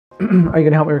Are you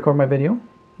gonna help me record my video?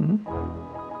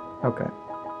 Okay.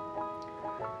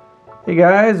 Hey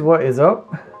guys, what is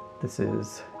up? This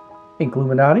is Ink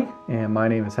Illuminati, and my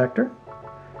name is Hector.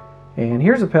 And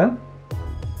here's a pen.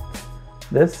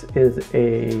 This is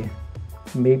a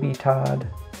Mabie Todd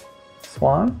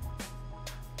Swan.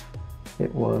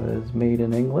 It was made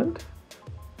in England.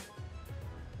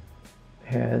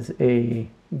 Has a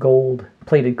gold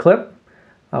plated clip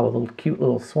with a little cute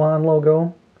little swan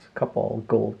logo. There's a couple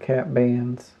gold cap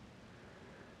bands.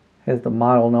 Has the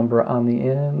model number on the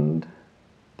end,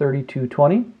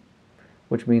 3220,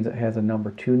 which means it has a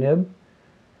number 2 nib.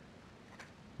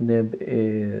 Nib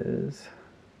is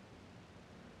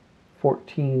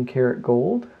 14 karat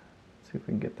gold. Let's see if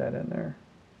we can get that in there.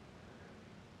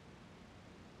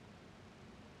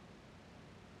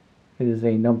 It is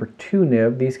a number 2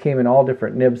 nib. These came in all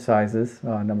different nib sizes.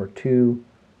 Number 2,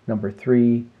 number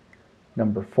 3,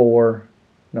 number 4,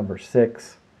 number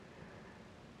 6.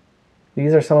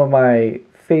 These are some of my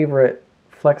favorite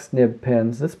flex nib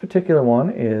pens. This particular one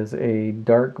is a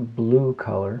dark blue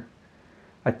color.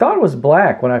 I thought it was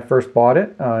black when I first bought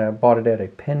it. I bought it at a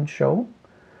pen show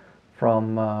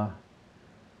from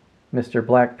Mr.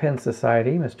 Black Pen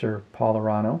Society, Mr. Paul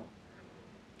Arano.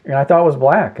 And I thought it was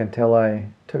black until I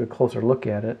took a closer look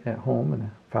at it at home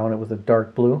and found it was a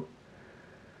dark blue.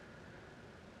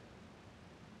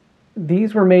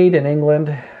 These were made in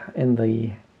England in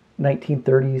the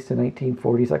 1930s to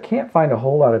 1940s. I can't find a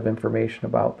whole lot of information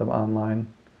about them online.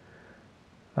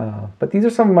 But these are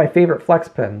some of my favorite flex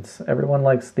pens. Everyone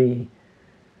likes the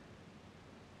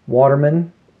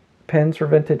Waterman pens for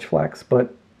vintage flex,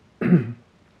 but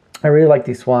I really like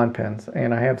these Swan pens,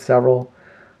 and I have several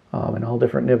in all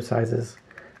different nib sizes.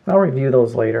 I'll review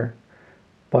those later.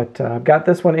 But I've got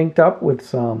this one inked up with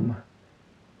some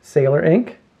Sailor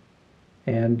ink,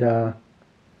 and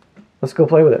let's go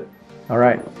play with it. All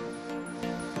right.